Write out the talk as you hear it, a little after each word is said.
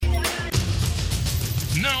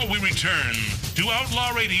Now we return to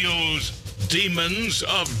Outlaw Radio's Demons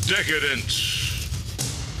of Decadence.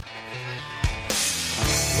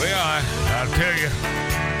 Well, I'll tell you,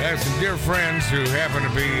 I have some dear friends who happen to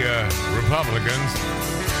be Republicans,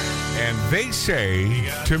 and they say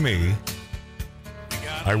to me,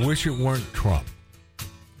 I wish it weren't Trump,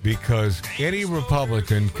 because any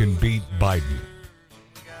Republican can beat Biden.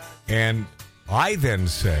 And I then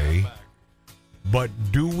say, but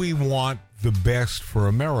do we want the best for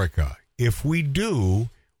America? If we do,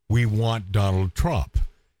 we want Donald Trump,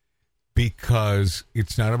 because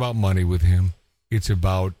it's not about money with him. It's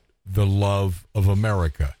about the love of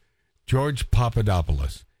America. George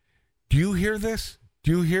Popadopoulos. Do you hear this? Do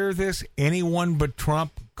you hear this? Anyone but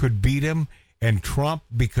Trump could beat him. And Trump,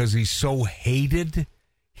 because he's so hated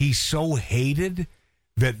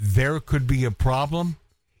that there could be a problem,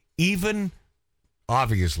 even,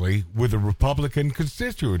 obviously, with the Republican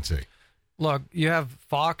constituency. Look, you have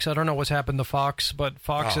Fox. I don't know what's happened to Fox, but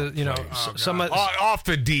Fox is, off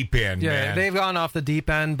the deep end. Yeah, man. They've gone off the deep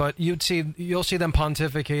end. But you'll see them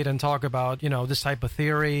pontificate and talk about this type of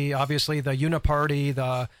theory. Obviously, the Uniparty,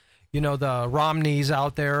 the Romneys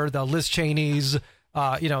out there, the Liz Cheneys.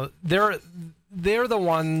 They're the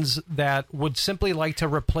ones that would simply like to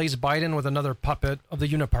replace Biden with another puppet of the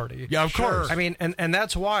Uniparty. Yeah, of course. I mean, and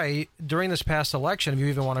that's why during this past election, if you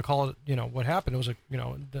even want to call it, what happened, it was a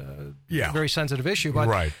very sensitive issue. But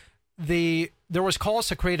right. There was calls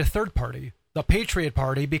to create a third party, the Patriot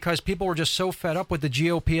Party, because people were just so fed up with the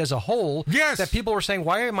GOP as a whole that people were saying,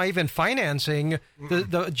 why am I even financing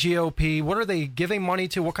the GOP? What are they giving money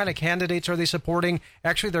to? What kind of candidates are they supporting?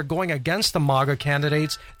 Actually, they're going against the MAGA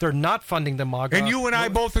candidates. They're not funding the MAGA. And you and I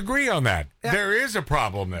both agree on that. There is a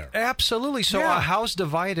problem there. Absolutely. So a house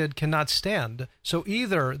divided cannot stand. So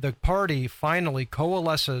either the party finally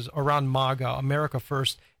coalesces around MAGA, America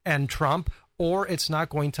First, and Trump, or it's not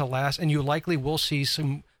going to last, and you likely will see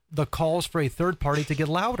the calls for a third party to get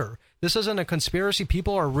louder. This isn't a conspiracy.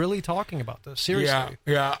 People are really talking about this. Seriously.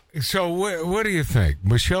 Yeah. So what do you think?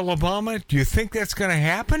 Michelle Obama, do you think that's going to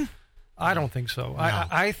happen? I don't think so. No.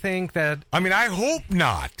 I think that... I mean, I hope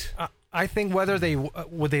not. I think whether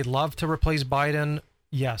would they love to replace Biden?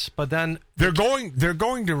 Yes, but then... They're going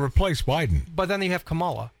to replace Biden. But then you have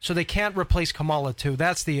Kamala. So they can't replace Kamala, too.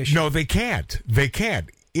 That's the issue. No, they can't.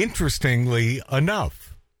 Interestingly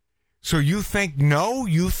enough. So you think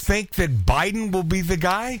that Biden will be the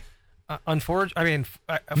guy? Fortunately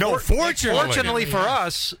for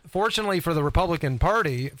us, fortunately for the Republican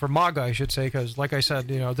Party, for MAGA, I should say, because like I said,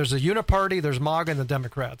 there's a Uniparty, there's MAGA, and the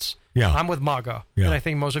Democrats. Yeah, I'm with MAGA, and I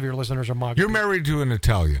think most of your listeners are MAGA. You're married to an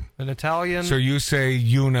Italian. An Italian. So you say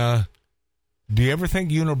Do you ever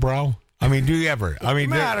think Uni-Brow? I mean, do you ever? I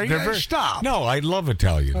mean, stop. No, I love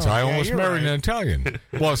Italians. I almost married an Italian.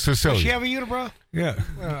 Well, Sicilian. Does she have a Unibrow? Yeah.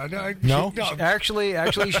 No. Actually,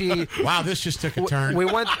 she. Wow, this just took a turn. We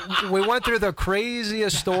went through the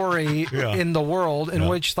craziest story in the world, in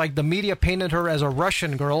which the media painted her as a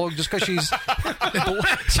Russian girl just because she's.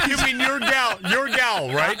 You mean your gal,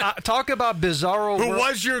 right? Talk about bizarro. Who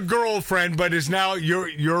was your girlfriend, but is now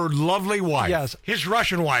your lovely wife? Yes, his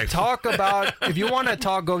Russian wife. Talk about if you want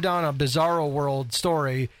to go down a bizarro world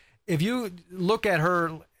story. If you look at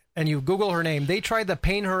her and you Google her name, they tried to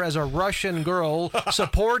paint her as a Russian girl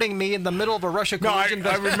supporting me in the middle of a Russia collusion. No,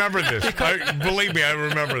 I remember this. Believe me, I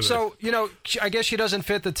remember this. So, I guess she doesn't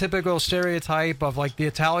fit the typical stereotype of the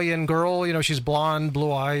Italian girl. She's blonde,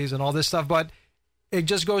 blue eyes, and all this stuff. But it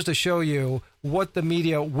just goes to show you what the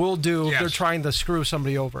media will do if they're trying to screw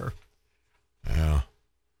somebody over. Yeah.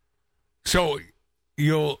 So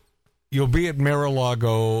you'll be at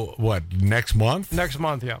Mar-a-Lago, next month? Next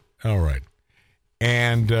month, yeah. All right.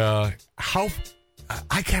 And I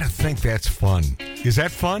gotta think that's fun. Is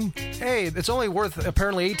that fun? Hey, it's only worth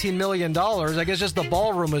apparently $18 million. I guess just the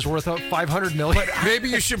ballroom is worth $500 million. But maybe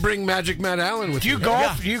you should bring Magic Matt Allen with you. Do you golf?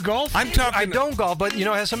 Yeah. Do you golf? I don't golf, but it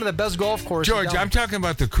has some of the best golf courses. George, I'm talking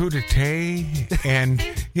about the coup d'etat and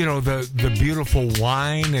the beautiful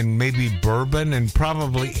wine and maybe bourbon and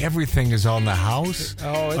probably everything is on the house.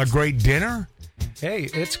 A great dinner. Hey,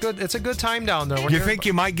 it's good. It's a good time down there. You think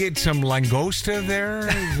you might get some langosta there,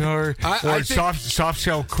 or soft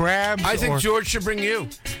shell crabs? I think George should bring you.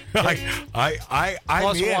 Plus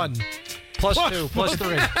one. Plus two, plus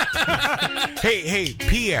three. Hey,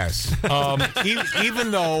 P.S. Even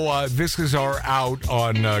though this is out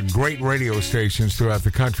on great radio stations throughout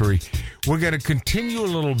the country, we're going to continue a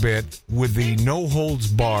little bit with the No Holds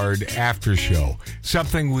Barred after show,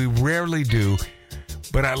 something we rarely do.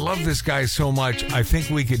 But I love this guy so much, I think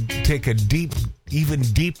we could take a even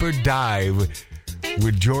deeper dive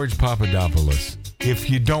with George Popadopoulos. if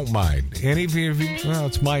you don't mind. And if you well,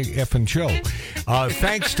 it's my effing show.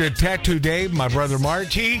 Thanks to Tattoo Dave, my brother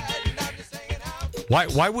Marty.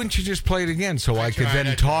 Why wouldn't you just play it again so I could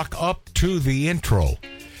then talk up to the intro?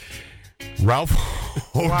 Ralph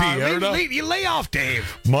Odierta. You lay off,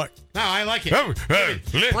 Dave. No, I like it.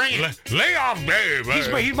 Lay off, Dave.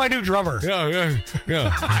 He's my new drummer. Yeah.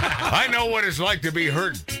 I know what it's like to be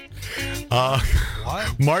hurt.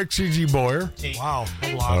 Mark C.G. Boyer. Wow.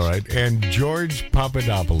 I'm lost. All right. And George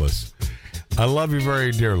Popadopoulos. I love you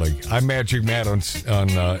very dearly. I'm Magic Matt on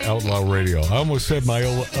Outlaw Radio. I almost said my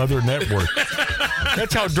other network.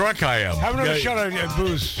 That's how drunk I am. Have another shot of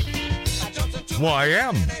booze. Well, I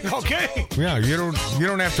am. Okay. Yeah, you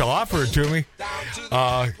don't have to offer it to me.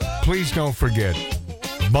 Please don't forget,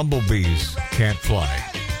 bumblebees can't fly.